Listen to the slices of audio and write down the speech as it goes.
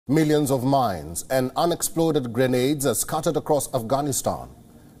Millions of mines and unexploded grenades are scattered across Afghanistan.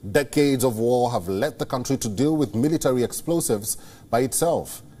 Decades of war have led the country to deal with military explosives by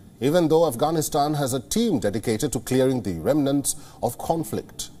itself, even though Afghanistan has a team dedicated to clearing the remnants of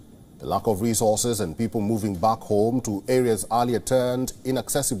conflict. The lack of resources and people moving back home to areas earlier turned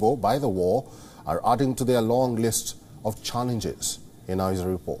inaccessible by the war are adding to their long list of challenges. Here now is a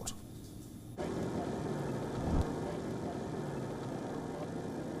report.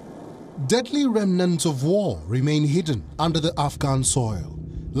 Deadly remnants of war remain hidden under the Afghan soil.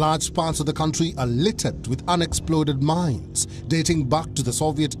 Large parts of the country are littered with unexploded mines dating back to the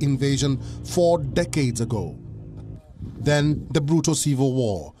Soviet invasion 4 decades ago. Then the brutal civil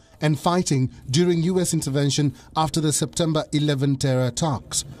war and fighting during US intervention after the September 11 terror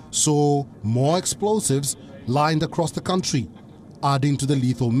attacks. So more explosives lined across the country, adding to the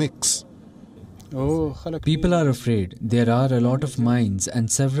lethal mix. People are afraid. There are a lot of mines and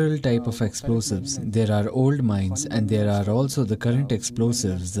several types of explosives. There are old mines and there are also the current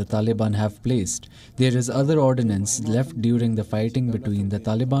explosives the Taliban have placed. There is other ordnance left during the fighting between the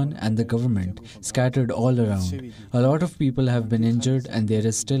Taliban and the government, scattered all around. A lot of people have been injured and there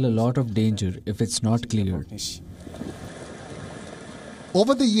is still a lot of danger if it's not cleared.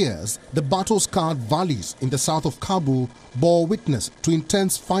 Over the years, the battle-scarred valleys in the south of Kabul bore witness to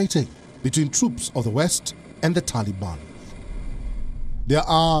intense fighting between troops of the West and the Taliban. There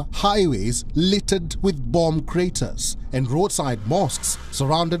are highways littered with bomb craters and roadside mosques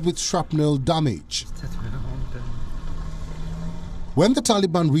surrounded with shrapnel damage. When the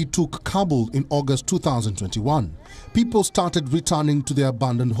Taliban retook Kabul in August 2021, people started returning to their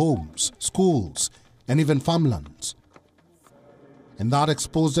abandoned homes, schools, and even farmlands. And that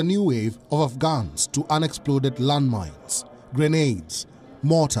exposed a new wave of Afghans to unexploded landmines, grenades,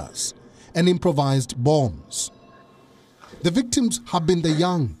 mortars, and improvised bombs. The victims have been the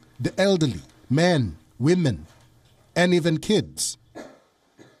young, the elderly, men, women, and even kids.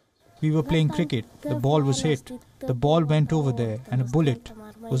 We were playing cricket. The ball was hit. The ball went over there and a bullet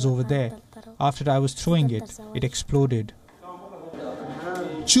was over there. After I was throwing it, it exploded.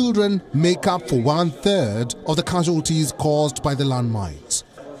 Children make up for 1/3 of the casualties caused by the landmines.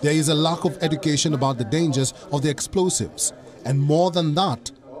 There is a lack of education about the dangers of the explosives, and more than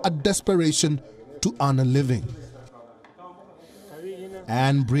that, a desperation to earn a living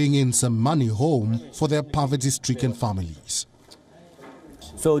and bring in some money home for their poverty-stricken families.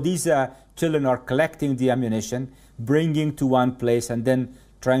 So these children are collecting the ammunition, bringing to one place and then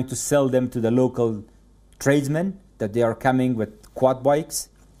trying to sell them to the local tradesmen that they are coming with quad bikes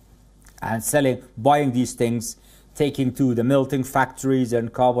and buying these things, taking to the melting factories in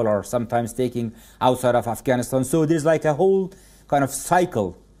Kabul or sometimes taking outside of Afghanistan. So there's like a whole kind of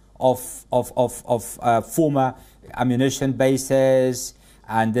cycle of former ammunition bases,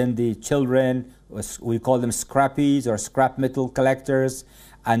 and then the children, we call them scrappies or scrap metal collectors,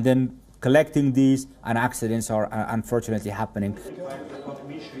 and then collecting these, and accidents are unfortunately happening.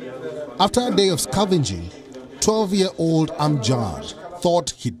 After a day of scavenging, 12-year-old Amjad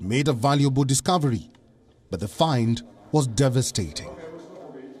thought he'd made a valuable discovery, but the find was devastating.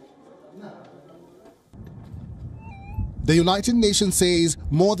 The United Nations says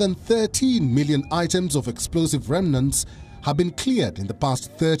more than 13 million items of explosive remnants have been cleared in the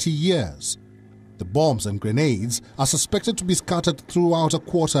past 30 years. The bombs and grenades are suspected to be scattered throughout a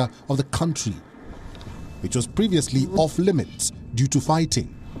quarter of the country, which was previously off limits due to fighting.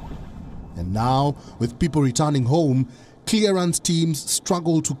 And now, with people returning home, clearance teams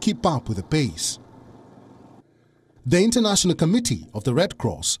struggle to keep up with the pace. The International Committee of the Red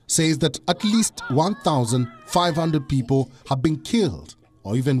Cross says that at least 1,500 people have been killed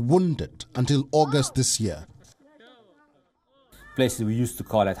or even wounded until August this year. Places we used to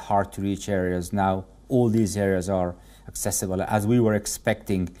call it hard-to-reach areas, now all these areas are accessible. As we were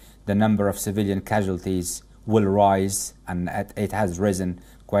expecting, the number of civilian casualties will rise, and it has risen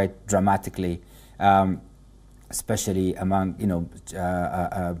quite dramatically, especially among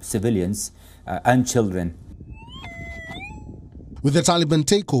civilians and children. With the Taliban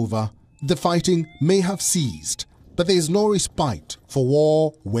takeover, the fighting may have ceased, but there is no respite for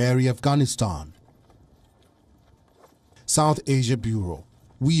war-weary Afghanistan. South Asia Bureau,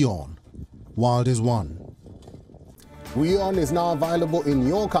 WION, World is One. WION is now available in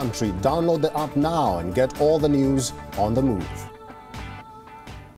your country. Download the app now and get all the news on the move.